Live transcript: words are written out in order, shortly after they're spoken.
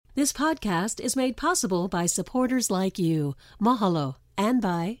This podcast is made possible by supporters like you. Mahalo. And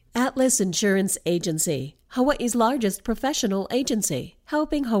by Atlas Insurance Agency, Hawaii's largest professional agency,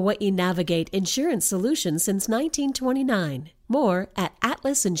 helping Hawaii navigate insurance solutions since 1929. More at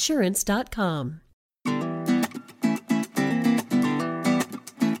atlasinsurance.com.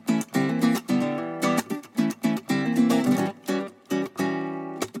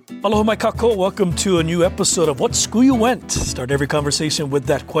 Aloha mai kako. Welcome to a new episode of What School You Went. Start every conversation with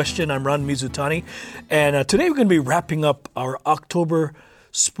that question. I'm Ron Mizutani. And today we're going to be wrapping up our October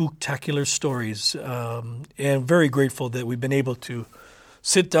spooktacular stories. And very grateful that we've been able to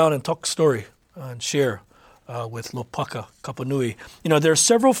sit down and talk story and share with Lopaka, Kapanui. You know, there are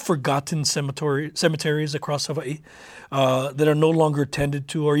several forgotten cemeteries across Hawaii that are no longer tended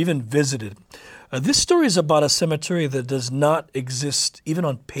to or even visited. This story is about a cemetery that does not exist even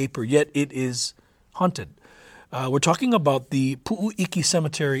on paper, yet it is haunted. We're talking about the Puʻuiki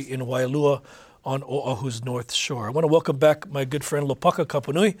Cemetery in Waialua on Oahu's North Shore. I want to welcome back my good friend Lopaka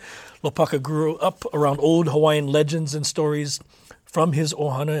Kapanui. Lopaka grew up around old Hawaiian legends and stories from his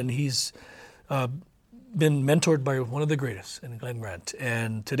ohana, and he's been mentored by one of the greatest in Glen Grant.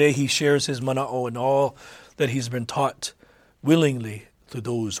 And today he shares his mana'o and all that he's been taught willingly to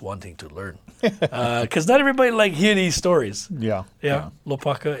those wanting to learn. Because not everybody hear these stories. Yeah.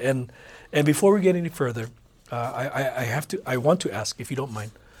 Lopaka. And before we get any further, I want to ask, if you don't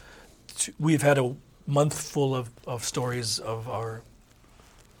mind, we've had a month full of stories of our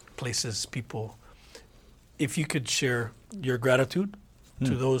places, people. If you could share your gratitude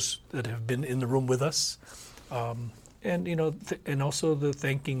to those that have been in the room with us, and and also the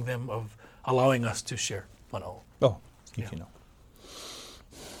thanking them of allowing us to share mana'o. Oh, you know.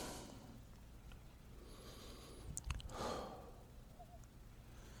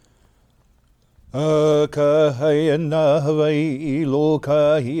 Ka hai ana Hawaii lo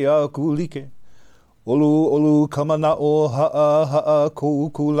ka hia kulike. Olu kamana o ha'a kou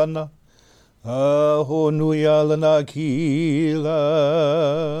kulana. Ho nui alana kila.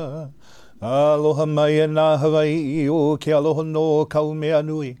 Aloha mai ana Hawaii o ke aloha no kau mea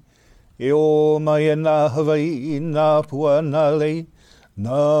nui. E o mai ana Hawaii nā pua nā lei.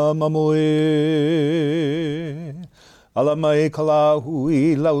 Nā mamoe. Ala mai ka la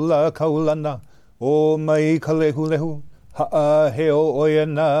hui laula kaulana. O mai ka lehu, ha'a heo oia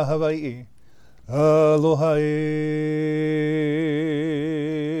nā Hawaii, aloha e.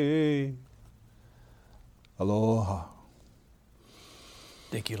 Aloha.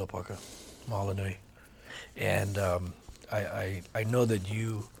 Thank you, Lopaka. Mahalo nui. And I know that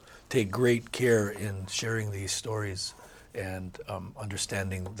you take great care in sharing these stories and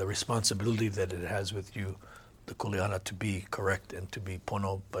understanding the responsibility that it has with you, the kuleana, to be correct and to be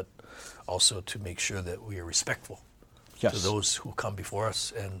pono, but also to make sure that we are respectful to those who come before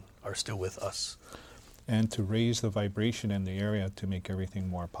us and are still with us. And to raise the vibration in the area to make everything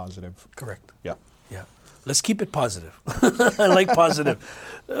more positive. Correct. Yeah. Let's keep it positive. I like positive.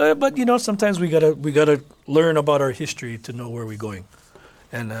 But, sometimes we gotta learn about our history to know where we're going.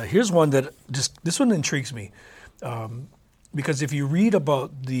 And here's one that this one intrigues me. Because if you read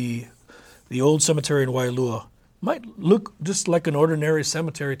about the old cemetery in Waialua, might look just like an ordinary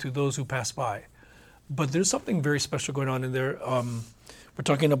cemetery to those who pass by. But there's something very special going on in there. We're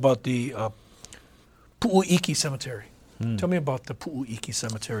talking about the Puʻuiki Cemetery. Tell me about the Puʻuiki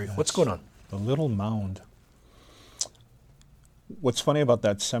Cemetery. What's going on? The little mound. What's funny about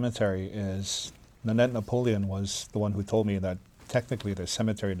that cemetery is Nanette Napoleon was the one who told me that technically the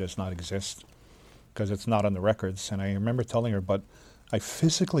cemetery does not exist because it's not on the records. And I remember telling her, but I've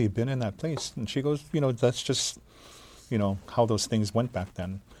physically been in that place. And she goes, that's just, how those things went back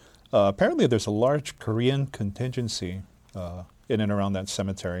then. Apparently there's a large Korean contingency in and around that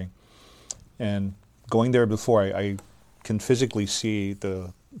cemetery. And going there before, I can physically see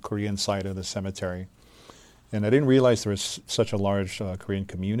the Korean side of the cemetery. And I didn't realize there was such a large Korean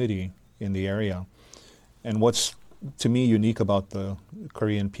community in the area. And what's, to me, unique about the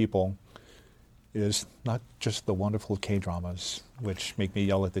Korean people is not just the wonderful K-dramas, which make me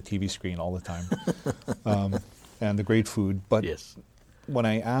yell at the TV screen all the time, and the great food. But when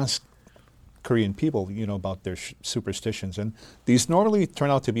I ask Korean people, about their superstitions, and these normally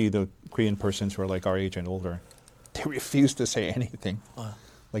turn out to be the Korean persons who are like our age and older, they refuse to say anything.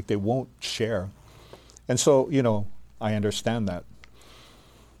 Like they won't share. And so, I understand that.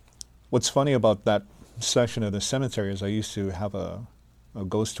 What's funny about that section of the cemetery is I used to have a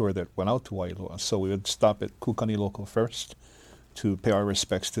ghost tour that went out to Waialua. So we would stop at Kukani Local first to pay our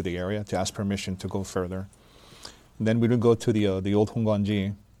respects to the area, to ask permission to go further. And then we would go to the old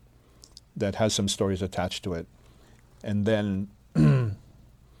Hongwanji that has some stories attached to it. And then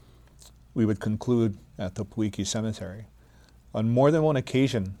we would conclude at the Puʻuiki Cemetery. On more than one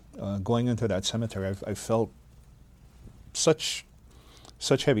occasion, going into that cemetery, I felt such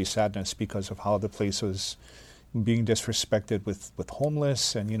heavy sadness because of how the place was being disrespected with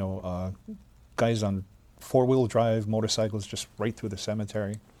homeless and, guys on four-wheel drive motorcycles just right through the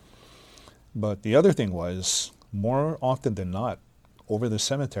cemetery. But the other thing was, more often than not, over the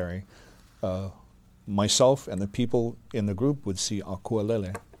cemetery, myself and the people in the group would see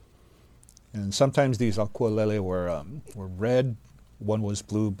akualele. And sometimes these akualele were red, one was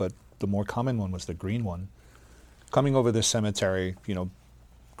blue, but the more common one was the green one. Coming over the cemetery,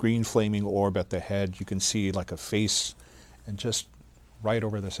 green flaming orb at the head, you can see like a face, and just right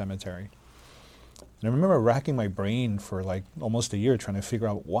over the cemetery. And I remember racking my brain for like almost a year trying to figure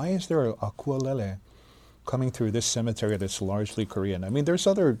out, why is there a akualele coming through this cemetery that's largely Korean? I mean, there's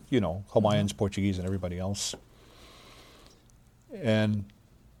other, Hawaiians, Portuguese, and everybody else. And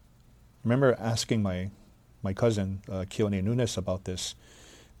I remember asking my cousin, Keone Nunes, about this.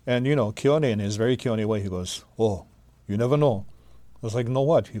 And, Keone, in his very Keone way, he goes, "Oh, you never know." I was like, "No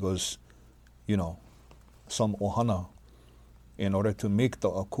what?" He goes, "Some ohana, in order to make the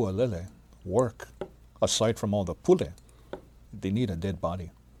akualele work, aside from all the pule, they need a dead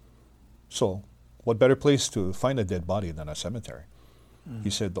body. So what better place to find a dead body than a cemetery?" He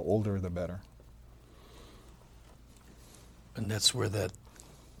said, "The older, the better." And that's where that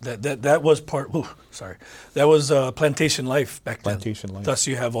was part. That was plantation life back then. Plantation life. Thus,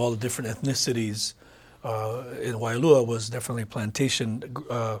 you have all the different ethnicities. In Waialua was definitely plantation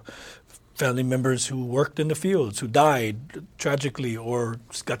family members who worked in the fields, who died tragically or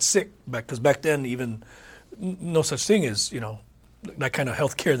got sick. Because back then, even no such thing as that kind of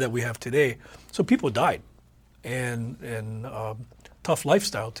health care that we have today. So people died, and tough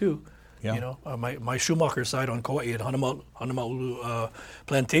lifestyle too. Yeah. My Schumacher side on Kauai at Hanamaulu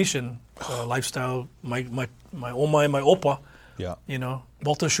plantation lifestyle. My oma and my opa. Yeah.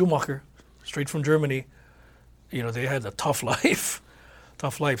 Walter Schumacher, straight from Germany. They had a tough life.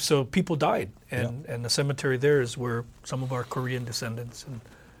 So people died, and the cemetery there is where some of our Korean descendants and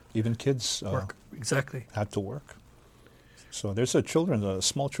even kids work. Exactly. had to work. So there's a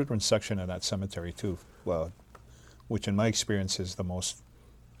small children's section in that cemetery too, which in my experience is the most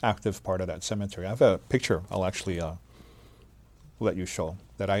active part of that cemetery. I have a picture I'll actually let you show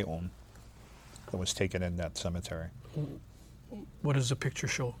that I own that was taken in that cemetery. What does the picture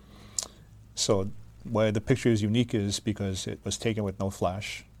show? So why the picture is unique is because it was taken with no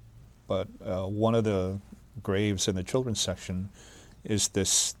flash, but one of the graves in the children's section is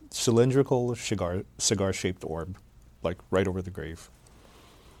this cylindrical cigar-shaped orb, like right over the grave.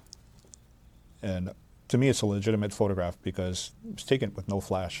 And to me, it's a legitimate photograph because it was taken with no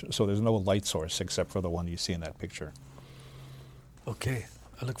flash, so there's no light source except for the one you see in that picture. Okay,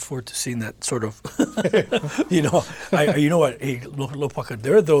 I look forward to seeing that sort of. You know what? Hey, Lopaka,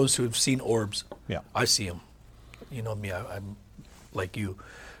 there are those who have seen orbs. Yeah, I see them. You know me, I'm like you,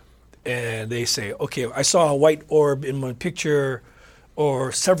 and they say, okay, I saw a white orb in my picture,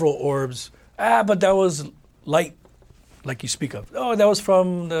 or several orbs. But that was light. Like you speak of, that was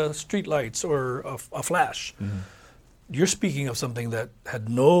from the street lights or a flash. Mm-hmm. You're speaking of something that had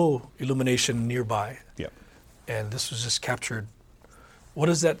no illumination nearby. Yeah. And this was just captured. What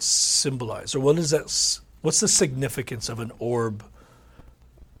does that symbolize? Or what's the significance of an orb?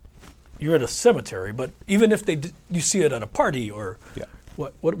 You're at a cemetery, but even if you see it at a party or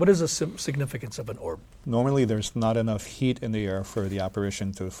what is the significance of an orb? Normally there's not enough heat in the air for the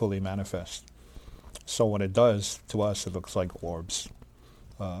apparition to fully manifest. So when it does, to us, it looks like orbs.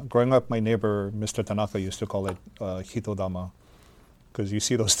 Growing up, my neighbor, Mr. Tanaka, used to call it hitodama, because you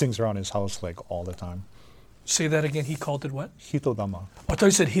see those things around his house like all the time. Say that again. He called it what? Hitodama. I thought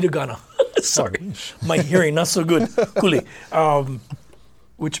you said hiragana. Sorry, my hearing not so good. Kuli,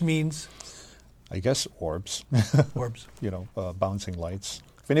 which means? I guess orbs. Orbs. Bouncing lights.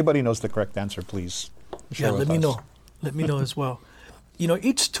 If anybody knows the correct answer, please share with us. Let me know. Let me know as well.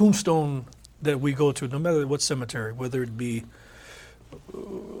 Each tombstone that we go to, no matter what cemetery, whether it be,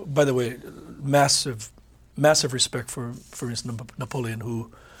 by the way, massive respect for Ms. Napoleon,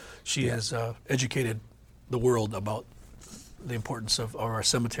 who she has educated the world about the importance of our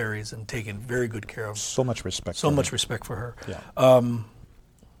cemeteries and taken very good care of. So much respect. So much respect for her.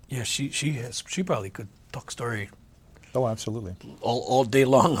 Yeah. She probably could talk story. Oh, absolutely. All day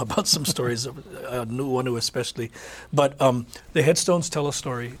long about some stories, a new one especially. But the headstones tell a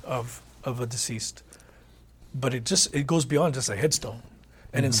story of a deceased, but it goes beyond just a headstone.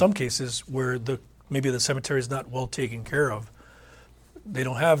 And in some cases where maybe the cemetery is not well taken care of, they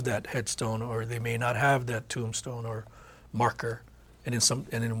don't have that headstone, or they may not have that tombstone or marker. And in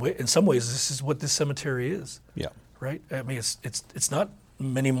some ways, this is what this cemetery is. Yeah. Right. I mean, it's not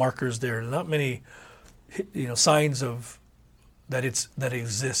many markers there, not many, signs of that it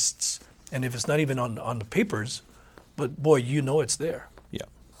exists. And if it's not even on the papers, but boy, it's there. Yeah.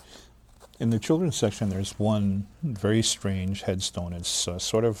 In the children's section, there's one very strange headstone. It's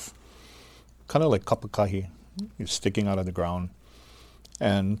sort of kind of like kapakahi, sticking out of the ground.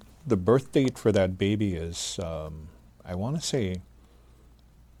 And the birth date for that baby is, I want to say,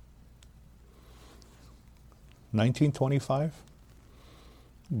 1925.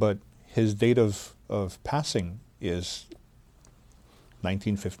 But his date of passing is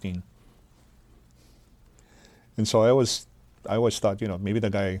 1915. And so I always thought, maybe the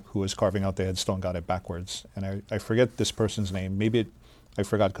guy who was carving out the headstone got it backwards. And I forget this person's name. Maybe I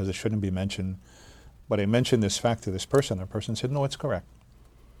forgot because it shouldn't be mentioned. But I mentioned this fact to this person. The person said, no, it's correct.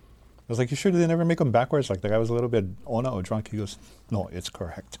 I was like, you sure they never make them backwards? Like the guy was a little bit ona or drunk. He goes, no, it's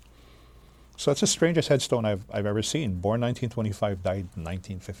correct. So that's the strangest headstone I've ever seen. Born 1925, died in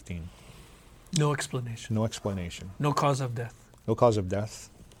 1915. No explanation. No explanation. No cause of death. No cause of death.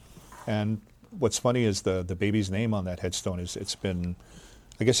 And what's funny is the baby's name on that headstone it's been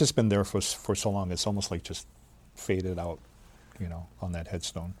there for so long. It's almost like just faded out, on that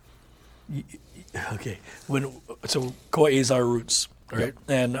headstone. Okay. So Kauai is our roots, right?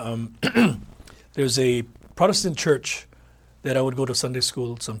 Yep. And there's a Protestant church that I would go to Sunday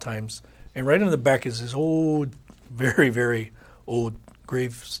school sometimes. And right in the back is this old, very, very old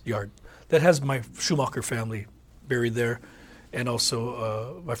graveyard that has my Schumacher family buried there, and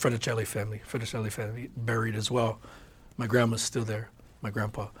also my Fraticelli family buried as well. My grandma's still there, my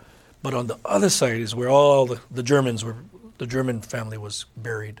grandpa. But on the other side is where all the Germans were. The German family was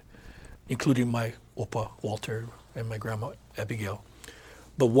buried, including my Opa Walter and my grandma Abigail.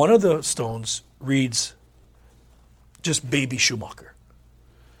 But one of the stones reads just baby Schumacher.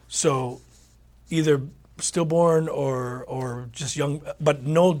 So either stillborn or just young, but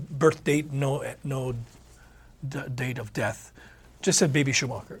no birth date, no date of death. Just said baby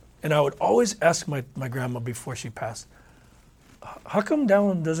Schumacher. And I would always ask my grandma before she passed, how come that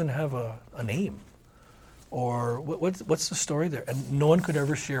one doesn't have a name? Or what's the story there? And no one could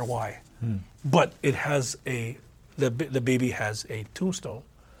ever share why. But it has the baby has a tombstone.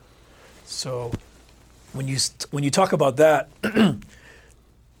 So when you talk about that,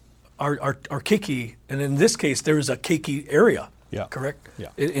 our keiki, and in this case there is a keiki area, correct? Yeah.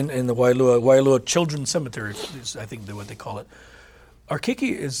 In the Wailua Children's Cemetery, is I think what they call it. Our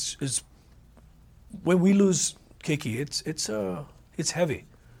keiki is when we lose keiki, it's heavy.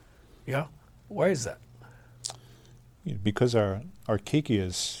 Yeah. Why is that? Because our keiki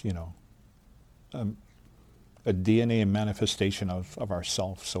is a DNA manifestation of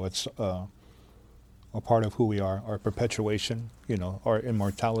ourself. So it's a part of who we are, our perpetuation, our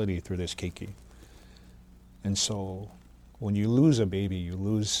immortality through this keiki. And so when you lose a baby, you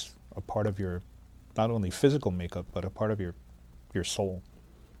lose a part of your, not only physical makeup, but a part of your soul.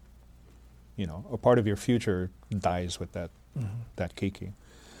 A part of your future dies with that keiki.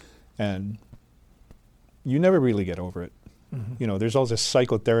 And you never really get over it. There's all this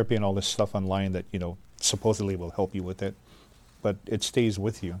psychotherapy and all this stuff online that, supposedly will help you with it, but it stays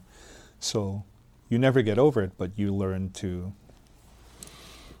with you. So you never get over it, but you learn to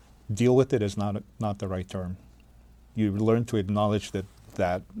deal with it is not the right term. You learn to acknowledge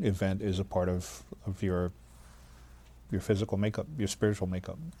that event is a part of your physical makeup, your spiritual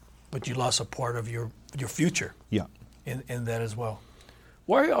makeup. But you lost a part of your future. Yeah. In that as well.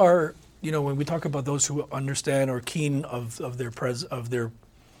 Why are when we talk about those who understand or keen of their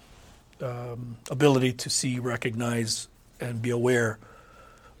ability to see, recognize, and be aware,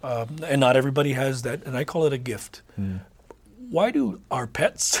 and not everybody has that, and I call it a gift. Why do our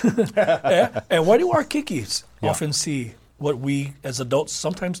pets and why do our kikis often see what we as adults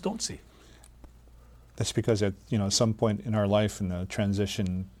sometimes don't see? That's because at some point in our life, in the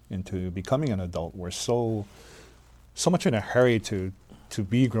transition into becoming an adult, we're so much in a hurry to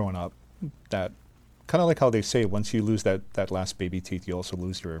be grown up that kind of like how they say once you lose that last baby teeth, you also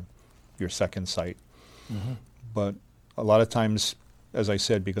lose your second sight. But a lot of times, as I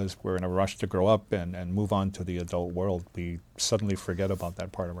said, because we're in a rush to grow up and move on to the adult world, we suddenly forget about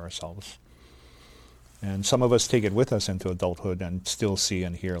that part of ourselves. And some of us take it with us into adulthood and still see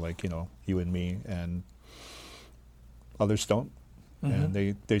and hear, like, you and me, and others don't.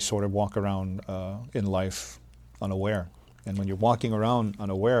 And they sort of walk around in life unaware. And when you're walking around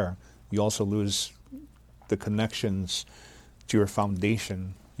unaware, you also lose the connections to your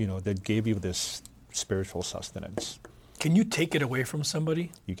foundation, that gave you this spiritual sustenance. Can you take it away from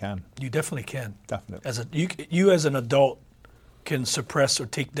somebody? You can. You definitely can. Definitely. You as an adult can suppress or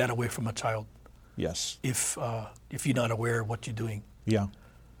take that away from a child Yes. if you're not aware of what you're doing. Yeah.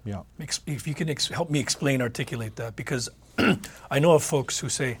 Yeah. If you can help me articulate that, because I know of folks who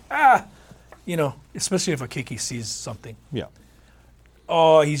say, especially if a keiki sees something, Yeah.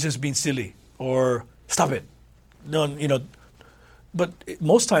 oh, he's just being silly, or stop it. No, but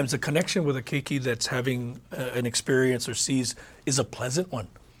most times the connection with a keiki that's having an experience or sees is a pleasant one.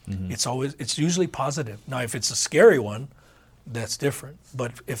 Mm-hmm. It's usually positive. Now, if it's a scary one, that's different.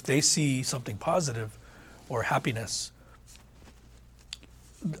 But if they see something positive or happiness,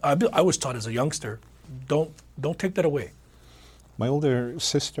 I was taught as a youngster, don't take that away. My older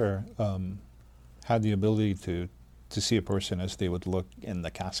sister had the ability to see a person as they would look in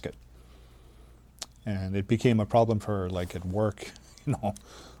the casket. And it became a problem for her, like at work,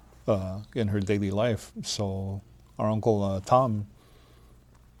 in her daily life. So our uncle Tom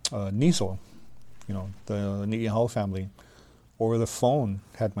Niso, the Niihau family, over the phone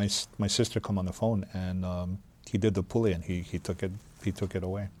had my sister come on the phone, and he did the pulley, and he took it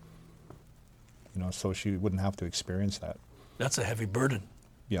away. So she wouldn't have to experience that. That's a heavy burden.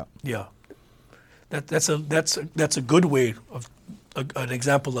 Yeah. Yeah. That's a good way of an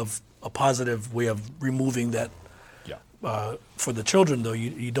example of a positive way of removing that. Yeah. For the children, though,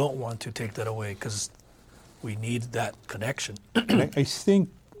 you don't want to take that away, because we need that connection. And I think,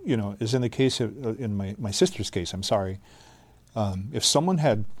 as in the case of, in my sister's case, I'm sorry, if someone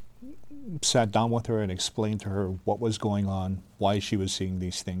had sat down with her and explained to her what was going on, why she was seeing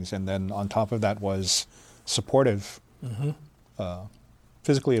these things, and then on top of that was supportive,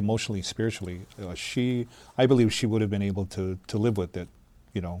 physically, emotionally, spiritually, I believe she would have been able to live with it,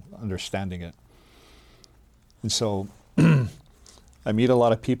 understanding it. And so I meet a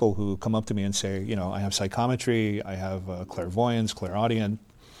lot of people who come up to me and say, I have psychometry, I have clairvoyance, clairaudient,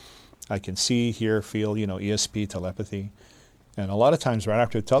 I can see, hear, feel, ESP, telepathy. And a lot of times right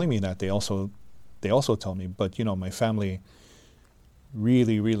after telling me that, they also tell me, but my family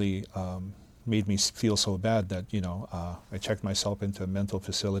really, really made me feel so bad that, I checked myself into a mental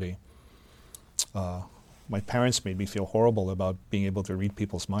facility. My parents made me feel horrible about being able to read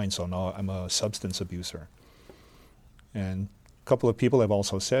people's minds, so now I'm a substance abuser. And a couple of people have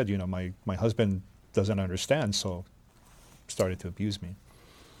also said, my husband doesn't understand, so started to abuse me.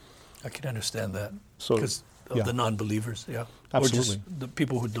 I can understand that. So, because of the non-believers, yeah. Absolutely. Or just the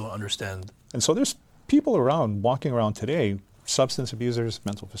people who don't understand. And so there's people walking around today, substance abusers,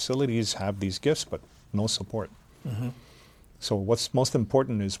 mental facilities, have these gifts, but no support. Mm-hmm. So what's most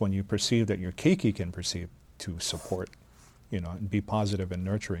important is when you perceive that your keiki can perceive to support, and be positive and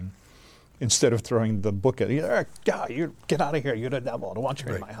nurturing, instead of throwing the book at you, you get out of here, you're the devil, I don't want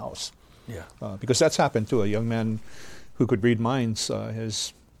you in my house. Yeah. Because that's happened too. A young man who could read minds,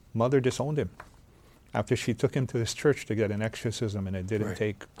 his mother disowned him after she took him to this church to get an exorcism, and it didn't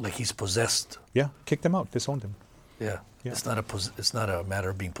take. Like he's possessed. Yeah, kicked him out, disowned him. Yeah. It's not a matter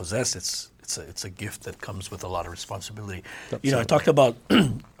of being possessed. It's a gift that comes with a lot of responsibility. I talked about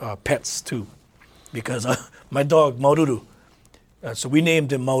pets too, because my dog Maururu. So we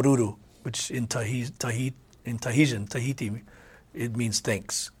named him Maururu, which in Tahitian, it means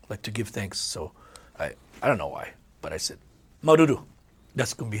thanks, like to give thanks. So I don't know why, but I said Maururu.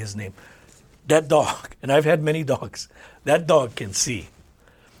 That's going to be his name. That dog, and I've had many dogs, that dog can see.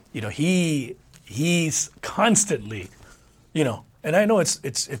 He's constantly, and I know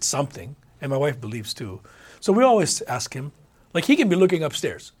it's something, and my wife believes too. So we always ask him, like he can be looking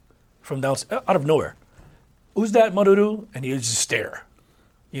upstairs from downstairs, out of nowhere. Who's that, Maururu? And he'll just stare,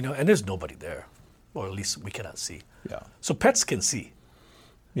 and there's nobody there, or at least we cannot see. Yeah. So pets can see.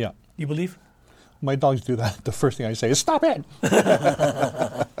 Yeah. You believe? My dogs do that. The first thing I say is, stop it!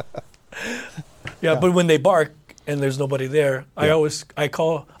 Yeah, but when they bark and there's nobody there, I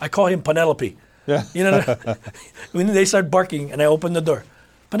call him Penelope. Yeah. When they start barking and I open the door,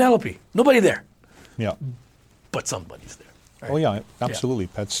 Penelope, nobody there. Yeah. But somebody's there. Right? Oh yeah, absolutely.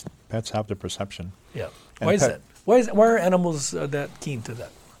 Yeah. Pets have the perception. Yeah. And why is that? Why are animals that keen to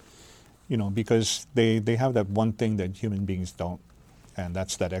that? Because they have that one thing that human beings don't, and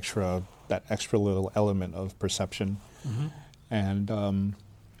that's that extra little element of perception. Mm-hmm. And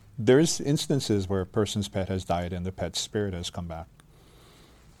there's instances where a person's pet has died and the pet's spirit has come back.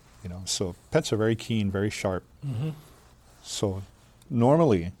 So pets are very keen, very sharp. Mm-hmm. So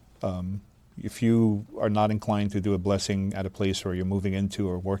normally, if you are not inclined to do a blessing at a place where you're moving into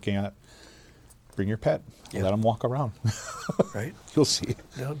or working at, bring your pet. Yeah. Let them walk around. Right? You'll see.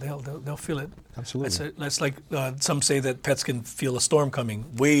 They'll feel it. Absolutely. That's like some say that pets can feel a storm coming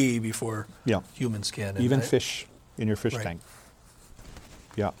way before humans can. Even fish in your fish tank.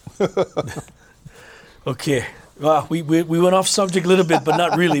 Yeah. Okay. We went off subject a little bit, but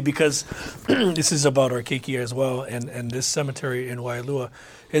not really, because this is about our keiki as well, and this cemetery in Waialua.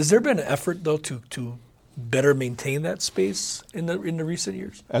 Has there been an effort, though, to better maintain that space in the recent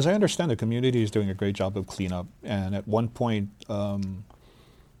years? As I understand, the community is doing a great job of cleanup. And at one point,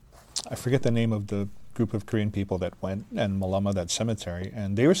 I forget the name of the group of Korean people that went and malama that cemetery,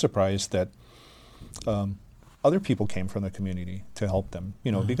 and they were surprised that other people came from the community to help them.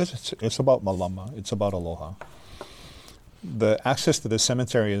 Because it's about malama, it's about aloha. The access to the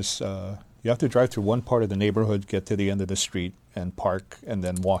cemetery is you have to drive through one part of the neighborhood, get to the end of the street, and park, and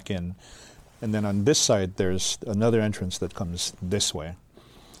then walk in. And then on this side, there's another entrance that comes this way.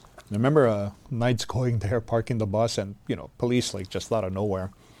 And I remember nights going there, parking the bus, and police just out of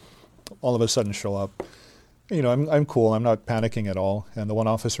nowhere, all of a sudden show up. I'm cool. I'm not panicking at all. And the one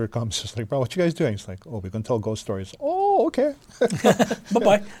officer comes, just like, bro, what you guys doing? He's like, oh, we can tell ghost stories. Oh, okay.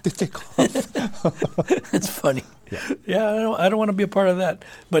 Bye-bye. They take off. It's funny. Yeah, I don't want to be a part of that.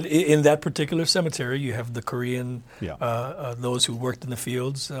 But in that particular cemetery, you have the Korean, those who worked in the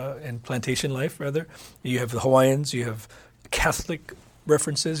fields and plantation life, rather. You have the Hawaiians. You have Catholic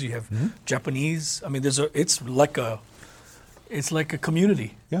references. You have Japanese. I mean, it's like a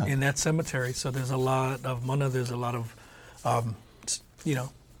community in that cemetery. So there's a lot of mana. There's a lot of,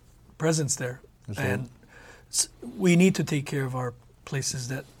 presence there. And we need to take care of our places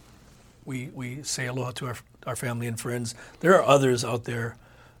that we say aloha to our family and friends. There are others out there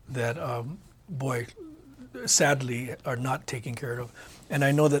that, sadly are not taken care of. And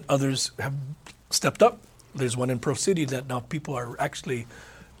I know that others have stepped up. There's one in Pro City that now people are actually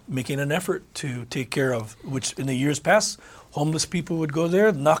making an effort to take care of, which in the years past, homeless people would go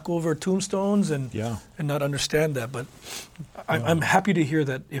there, knock over tombstones, and not understand that. But I'm happy to hear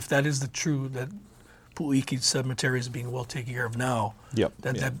that if that is the true, that Puʻuiki Cemetery is being well taken care of now.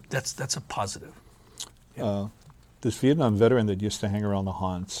 That's a positive. This Vietnam veteran that used to hang around the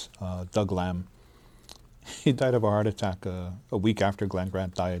haunts, Doug Lam, he died of a heart attack a week after Glenn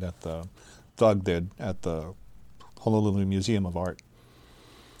Grant died at the Honolulu Museum of Art.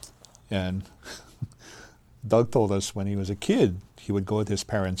 And Doug told us when he was a kid, he would go with his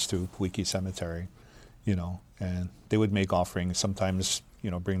parents to Puʻuiki Cemetery, and they would make offerings, sometimes,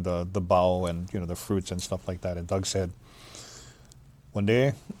 bring the bao and, the fruits and stuff like that. And Doug said, one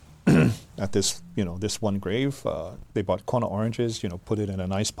day at this one grave, they bought kona oranges, put it in a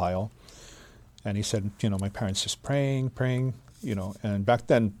nice pile. And he said, my parents just praying, and back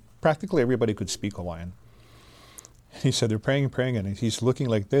then practically everybody could speak Hawaiian. He said they're praying, and he's looking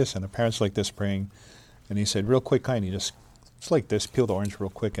like this, and the parents like this praying. And he said, real quick, he just, it's like this, peeled the orange real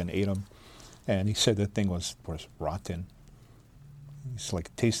quick and ate them. And he said the thing was rotten. It's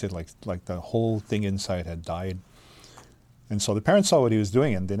tasted like the whole thing inside had died. And so the parents saw what he was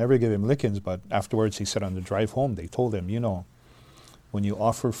doing, and they never gave him lickings. But afterwards, he said on the drive home, they told him, when you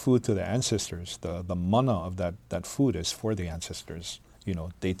offer food to the ancestors, the mana of that food is for the ancestors.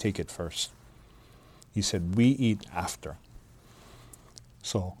 They take it first. He said, we eat after.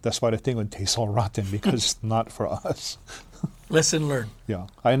 So that's why the thing would taste all rotten, because it's not for us. Lesson learned. Yeah,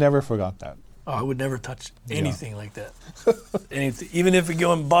 I never forgot that. Oh, I would never touch anything like that. Anything, even if we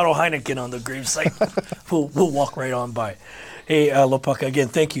go and bottle Heineken on the gravesite, we'll walk right on by. Hey, Lopaka, again,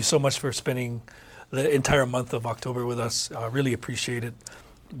 thank you so much for spending the entire month of October with us. I really appreciate it.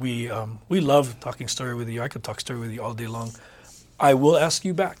 We love talking story with you. I could talk story with you all day long. I will ask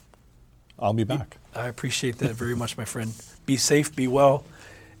you back. I'll be back. I appreciate that very much, my friend. Be safe, be well,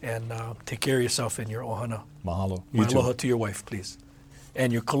 and take care of yourself and your ohana. Mahalo. My aloha to your wife, please.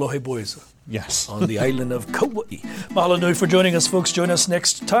 And your kolohe boys. Yes. On the island of Kauai. Mahalo nui for joining us, folks. Join us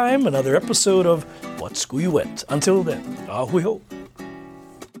next time, another episode of What's Skuyu Wet. Until then, ahui ho.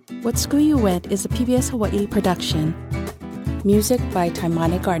 What's Skuyu Wet is a PBS Hawaii production. Music by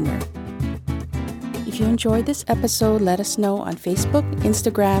Taimane Gardner. If you enjoyed this episode, let us know on Facebook,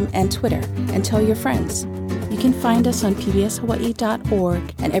 Instagram, and Twitter, and tell your friends. You can find us on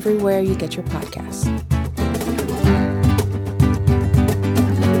pbshawaii.org and everywhere you get your podcasts.